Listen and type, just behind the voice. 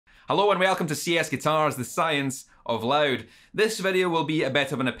Hello and welcome to CSGuitars, the science of loud. This video will be a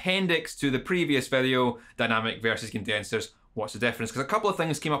bit of an appendix to the previous video, dynamic versus condensers. What's the difference? Because a couple of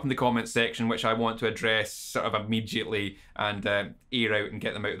things came up in the comments section which I want to address sort of immediately and air out and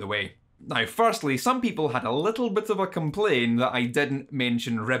get them out of the way. Now, firstly, some people had a little bit of a complaint that I didn't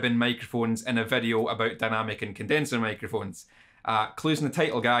mention ribbon microphones in a video about dynamic and condenser microphones. Clues in the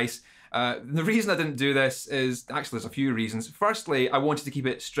title, guys. The reason I didn't do this is, actually there's a few reasons. Firstly, I wanted to keep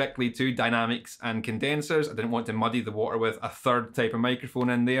it strictly to dynamics and condensers. I didn't want to muddy the water with a third type of microphone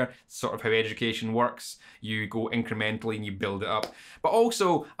in there. It's sort of how education works. You go incrementally and you build it up. But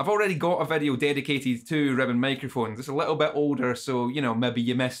also, I've already got a video dedicated to ribbon microphones. It's a little bit older, so, you know, maybe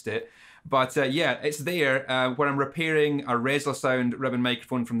you missed it. But yeah, it's there where I'm repairing a Resosound ribbon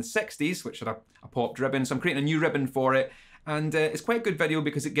microphone from the 60s, which had a popped ribbon. So I'm creating a new ribbon for it. And it's quite a good video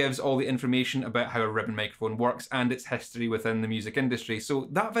because it gives all the information about how a ribbon microphone works and its history within the music industry. So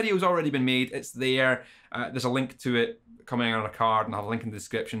that video's already been made, it's there. There's a link to it coming on a card and I'll have a link in the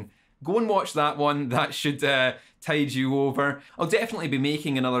description. Go and watch that one, that should tide you over. I'll definitely be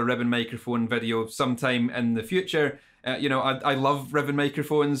making another ribbon microphone video sometime in the future. You know, I love ribbon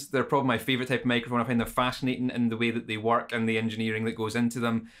microphones. They're probably my favourite type of microphone. I find them fascinating in the way that they work and the engineering that goes into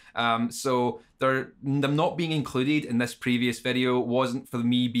them. So them not being included in this previous video wasn't for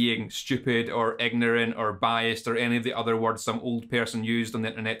me being stupid or ignorant or biased or any of the other words some old person used on the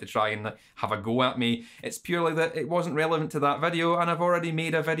internet to try and have a go at me. It's purely that it wasn't relevant to that video and I've already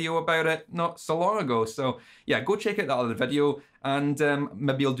made a video about it not so long ago. So yeah, go check out that other video and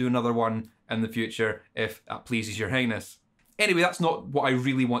maybe I'll do another one in the future if that pleases your highness. Anyway, that's not what I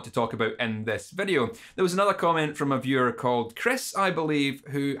really want to talk about in this video. There was another comment from a viewer called Chris, I believe,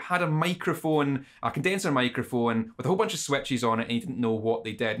 who had a microphone, a condenser microphone with a whole bunch of switches on it and he didn't know what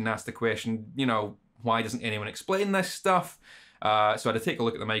they did and asked the question, you know, why doesn't anyone explain this stuff? So I had to take a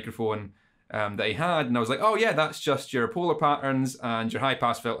look at the microphone that he had and I was like, oh yeah, that's just your polar patterns and your high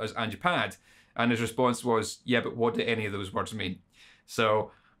pass filters and your pad. And his response was, yeah, but what do any of those words mean?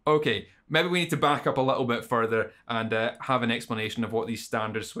 So, okay, maybe we need to back up a little bit further and have an explanation of what these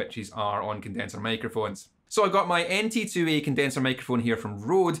standard switches are on condenser microphones. So I've got my NT2A condenser microphone here from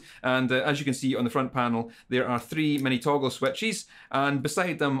Rode, and as you can see on the front panel, there are 3 mini toggle switches, and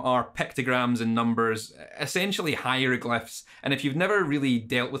beside them are pictograms and numbers, essentially hieroglyphs. And if you've never really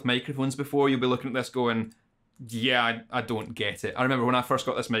dealt with microphones before, you'll be looking at this going, yeah, I don't get it. I remember when I first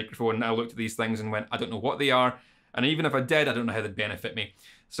got this microphone, I looked at these things and went, I don't know what they are. And even if I did, I don't know how they'd benefit me.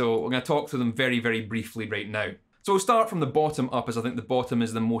 So we're going to talk through them very, very briefly right now. So we'll start from the bottom up, as I think the bottom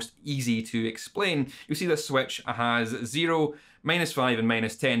is the most easy to explain. You'll see this switch has 0, -5 and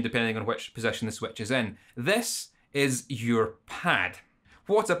 -10, depending on which position the switch is in. This is your pad.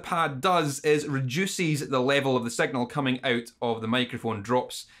 What a pad does is reduces the level of the signal coming out of the microphone,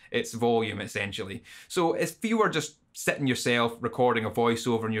 drops its volume essentially. So if you were just sitting yourself recording a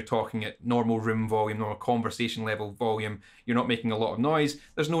voiceover and you're talking at normal room volume, normal conversation level volume, you're not making a lot of noise,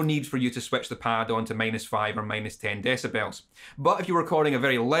 there's no need for you to switch the pad on to -5 or -10 decibels. But if you're recording a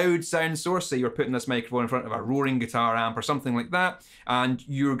very loud sound source, say you're putting this microphone in front of a roaring guitar amp or something like that, and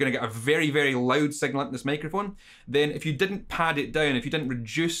you're going to get a very, very loud signal in this microphone, then if you didn't pad it down, if you didn't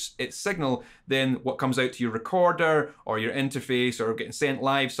reduce its signal, then what comes out to your recorder or your interface or getting sent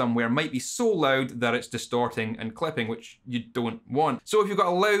live somewhere might be so loud that it's distorting and clipping, which you don't want. So if you've got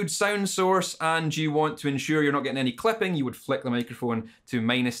a loud sound source and you want to ensure you're not getting any clipping, you would flick the microphone to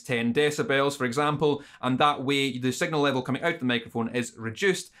 -10 decibels, for example, and that way the signal level coming out of the microphone is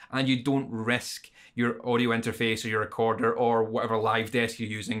reduced and you don't risk your audio interface or your recorder or whatever live desk you're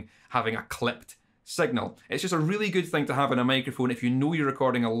using having a clipped signal. It's just a really good thing to have in a microphone. If you know you're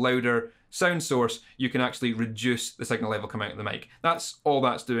recording a louder sound source, you can actually reduce the signal level coming out of the mic. That's all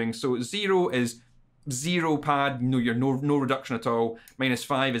that's doing. So 0 is 0 pad, no reduction at all.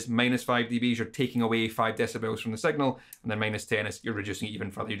 -5 is -5 dBs, you're taking away 5 decibels from the signal, and then -10 is you're reducing it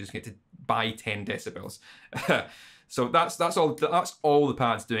even further, you just get to by 10 decibels. So that's all the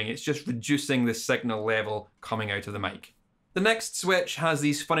pad's doing. It's just reducing the signal level coming out of the mic. The next switch has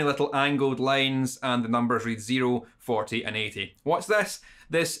these funny little angled lines and the numbers read 0, 40 and 80. What's this?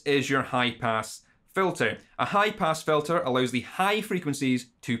 This is your high pass filter. A high pass filter allows the high frequencies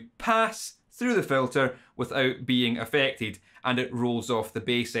to pass through the filter without being affected, and it rolls off the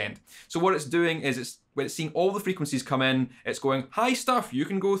bass end. So what it's doing is when it's seeing all the frequencies come in, it's going, high stuff you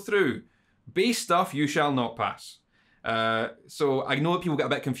can go through, bass stuff you shall not pass. So I know that people get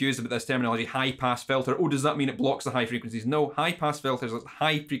a bit confused about this terminology, high pass filter. Oh, does that mean it blocks the high frequencies? No, high pass filters let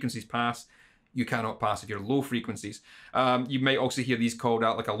high frequencies pass. you cannot pass if you're low frequencies. You might also hear these called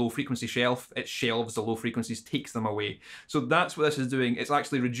out like a low frequency shelf. It shelves the low frequencies, takes them away. So that's what this is doing. It's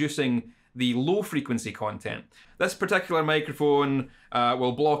actually reducing the low frequency content. This particular microphone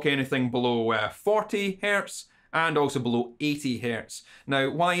will block anything below 40 Hertz and also below 80 Hertz. Now,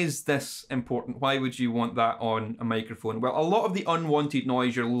 why is this important? Why would you want that on a microphone? Well, a lot of the unwanted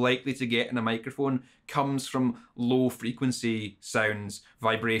noise you're likely to get in a microphone comes from low frequency sounds,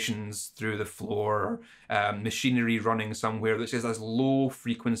 vibrations through the floor, machinery running somewhere. This is this low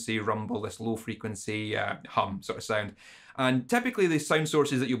frequency rumble, this low frequency hum sort of sound. And typically the sound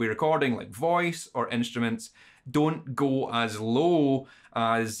sources that you'll be recording, like voice or instruments, don't go as low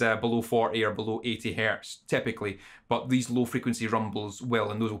as below 40 or below 80 Hertz, typically, but these low frequency rumbles will,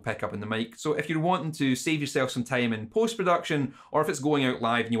 and those will pick up in the mic. So if you're wanting to save yourself some time in post-production, or if it's going out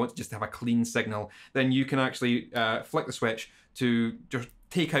live and you want to just have a clean signal, then you can actually flick the switch to just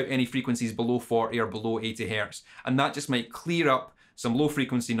take out any frequencies below 40 or below 80 Hertz, and that just might clear up some low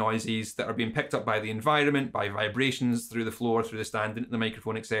frequency noises that are being picked up by the environment, by vibrations through the floor, through the stand, into the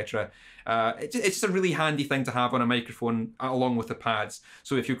microphone, etc. It's just a really handy thing to have on a microphone along with the pads.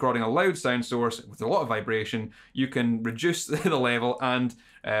 So if you're recording a loud sound source with a lot of vibration, you can reduce the level and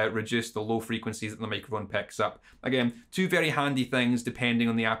reduce the low frequencies that the microphone picks up. Again, two very handy things depending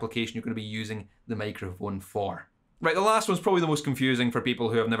on the application you're going to be using the microphone for. Right, the last one's probably the most confusing for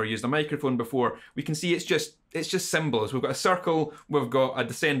people who have never used a microphone before. We can see it's just symbols. We've got a circle, we've got a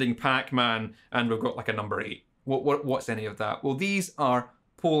descending Pac-Man, and we've got like a number 8. What's any of that? Well, these are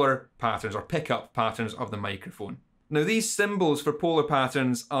polar patterns or pickup patterns of the microphone. Now, these symbols for polar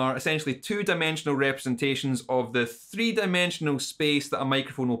patterns are essentially two-dimensional representations of the three-dimensional space that a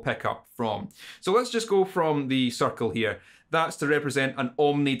microphone will pick up from. So let's just go from the circle here. That's to represent an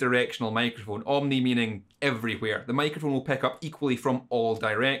omnidirectional microphone. Omni meaning everywhere. The microphone will pick up equally from all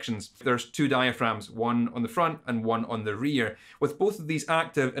directions. There's two diaphragms, one on the front and one on the rear. With both of these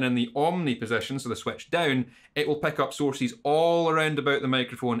active and in the omni position, so the switch down, it will pick up sources all around about the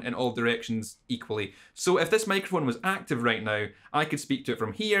microphone in all directions equally. So if this microphone was active right now, I could speak to it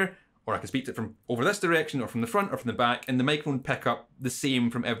from here, or I could speak to it from over this direction, or from the front, or from the back, and the microphone would pick up the same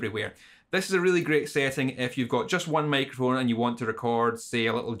from everywhere. This is a really great setting if you've got just one microphone and you want to record, say,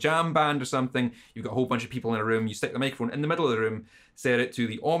 a little jam band or something. You've got a whole bunch of people in a room, you stick the microphone in the middle of the room, set it to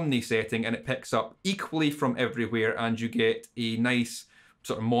the Omni setting, and it picks up equally from everywhere, and you get a nice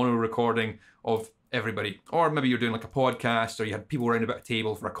sort of mono recording of everybody. Or maybe you're doing like a podcast, or you had people around about a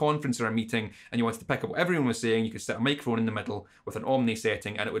table for a conference or a meeting, and you wanted to pick up what everyone was saying. You could set a microphone in the middle with an Omni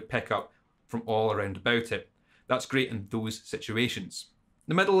setting, and it would pick up from all around about it. That's great in those situations.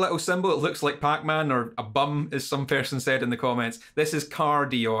 The middle little symbol, it looks like Pac-Man or a bum, as some person said in the comments. This is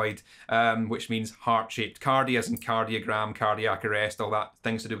cardioid, which means heart-shaped. Cardi as in cardiogram, cardiac arrest, all that,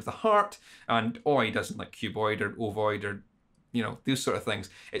 things to do with the heart. And oid as in like cuboid or ovoid or, you know, those sort of things.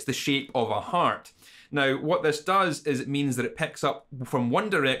 It's the shape of a heart. Now, what this does is it means that it picks up from one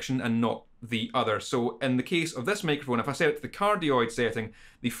direction and not the other. So in the case of this microphone, if I set it to the cardioid setting,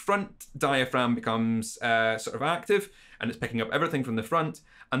 the front diaphragm becomes sort of active, and it's picking up everything from the front,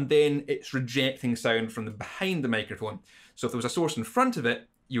 and then it's rejecting sound from behind the microphone. So if there was a source in front of it,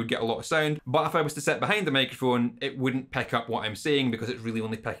 you would get a lot of sound, but if I was to sit behind the microphone, it wouldn't pick up what I'm saying because it's really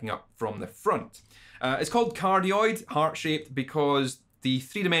only picking up from the front. It's called cardioid, heart-shaped, because the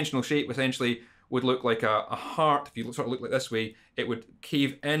three-dimensional shape essentially would look like a heart. If you sort of look like this way, it would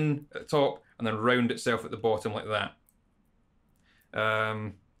cave in at the top and then round itself at the bottom like that.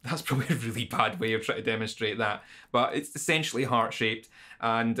 That's probably a really bad way of trying to demonstrate that, but it's essentially heart-shaped,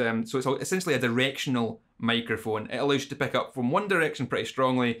 and so it's essentially a directional microphone. It allows you to pick up from one direction pretty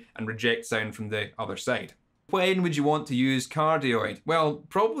strongly and reject sound from the other side. When would you want to use cardioid? Well,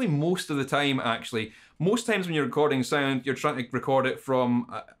 probably most of the time, actually. Most times when you're recording sound, you're trying to record it from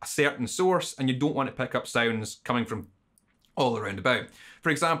a certain source, and you don't want to pick up sounds coming from all around about. For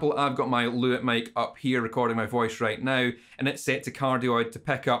example, I've got my Lewitt mic up here recording my voice right now, and it's set to cardioid to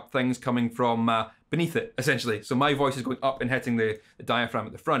pick up things coming from beneath it, essentially. So my voice is going up and hitting the diaphragm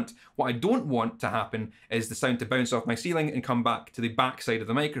at the front. What I don't want to happen is the sound to bounce off my ceiling and come back to the back side of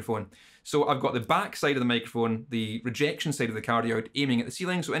the microphone. So I've got the back side of the microphone, the rejection side of the cardioid, aiming at the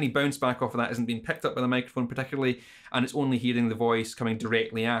ceiling, so any bounce back off of that isn't being picked up by the microphone particularly, and it's only hearing the voice coming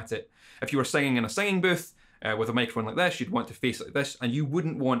directly at it. If you were singing in a singing booth, with a microphone like this, you'd want to face it like this, and you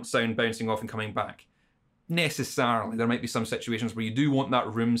wouldn't want sound bouncing off and coming back. Necessarily. There might be some situations where you do want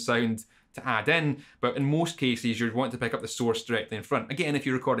that room sound to add in, but in most cases you'd want to pick up the source directly in front. Again, if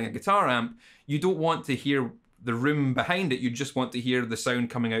you're recording a guitar amp, you don't want to hear the room behind it, you just want to hear the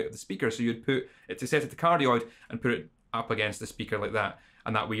sound coming out of the speaker, so you'd put it to set it to cardioid and put it up against the speaker like that.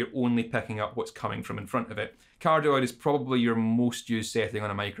 and that way you're only picking up what's coming from in front of it. Cardioid is probably your most used setting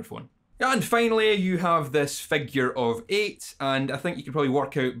on a microphone. And finally, you have this figure of 8, and I think you can probably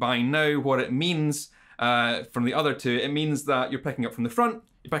work out by now what it means from the other two. It means that you're picking up from the front,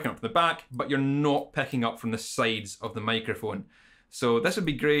 you're picking up from the back, but you're not picking up from the sides of the microphone. So this would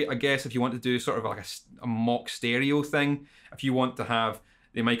be great, I guess, if you want to do sort of like a mock stereo thing. If you want to have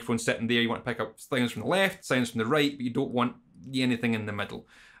the microphone sitting there, you want to pick up sounds from the left, sounds from the right, but you don't want anything in the middle.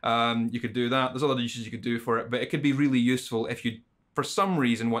 You could do that. There's other uses you could do for it, but it could be really useful if you, for some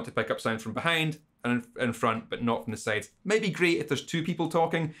reason, want to pick up sound from behind and in front, but not from the sides. Might be great if there's two people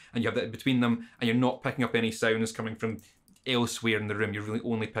talking and you have that between them and you're not picking up any sounds coming from elsewhere in the room. You're really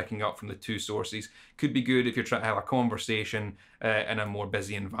only picking up from the two sources. Could be good if you're trying to have a conversation in a more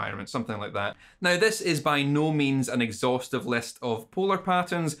busy environment, something like that. Now, this is by no means an exhaustive list of polar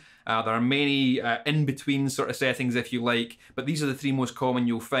patterns. There are many in-between sort of settings, if you like, but these are the 3 most common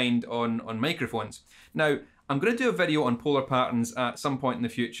you'll find on microphones. Now, I'm going to do a video on polar patterns at some point in the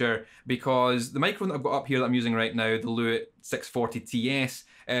future because the microphone that I've got up here that I'm using right now, the Lewitt 640 TS,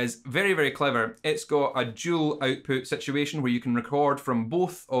 is very, very clever. It's got a dual output situation where you can record from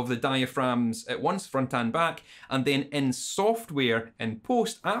both of the diaphragms at once, front and back, and then in software, in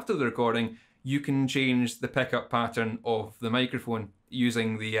post, after the recording, you can change the pickup pattern of the microphone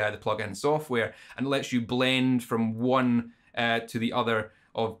using the plug-in software, and it lets you blend from one to the other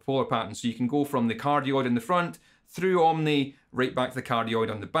of polar patterns. So you can go from the cardioid in the front through Omni right back to the cardioid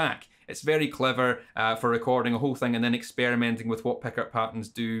on the back. It's very clever for recording a whole thing and then experimenting with what pickup patterns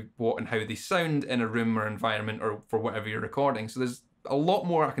do what and how they sound in a room or environment or for whatever you're recording. So there's a lot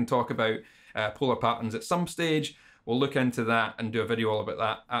more I can talk about polar patterns at some stage. We'll look into that and do a video all about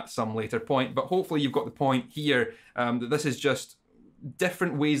that at some later point. But hopefully you've got the point here that this is just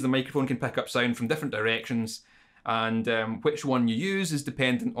different ways the microphone can pick up sound from different directions, and which one you use is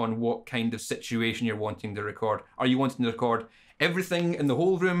dependent on what kind of situation you're wanting to record. Are you wanting to record everything in the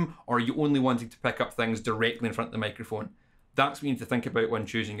whole room, or are you only wanting to pick up things directly in front of the microphone? That's what you need to think about when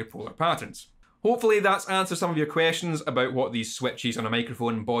choosing your polar patterns. Hopefully that's answered some of your questions about what these switches on a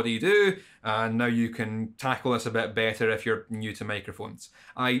microphone body do, and now you can tackle this a bit better if you're new to microphones.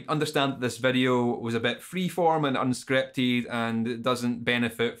 I understand that this video was a bit freeform and unscripted and it doesn't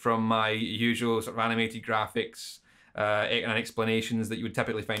benefit from my usual sort of animated graphics and explanations that you would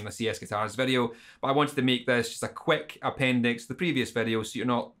typically find in a CSGuitars video, but I wanted to make this just a quick appendix to the previous video so you're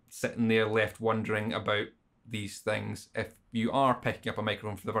not sitting there left wondering about these things if you are picking up a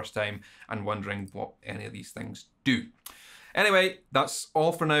microphone for the first time and wondering what any of these things do. Anyway, that's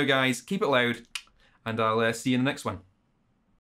all for now, guys. Keep it loud, and I'll see you in the next one.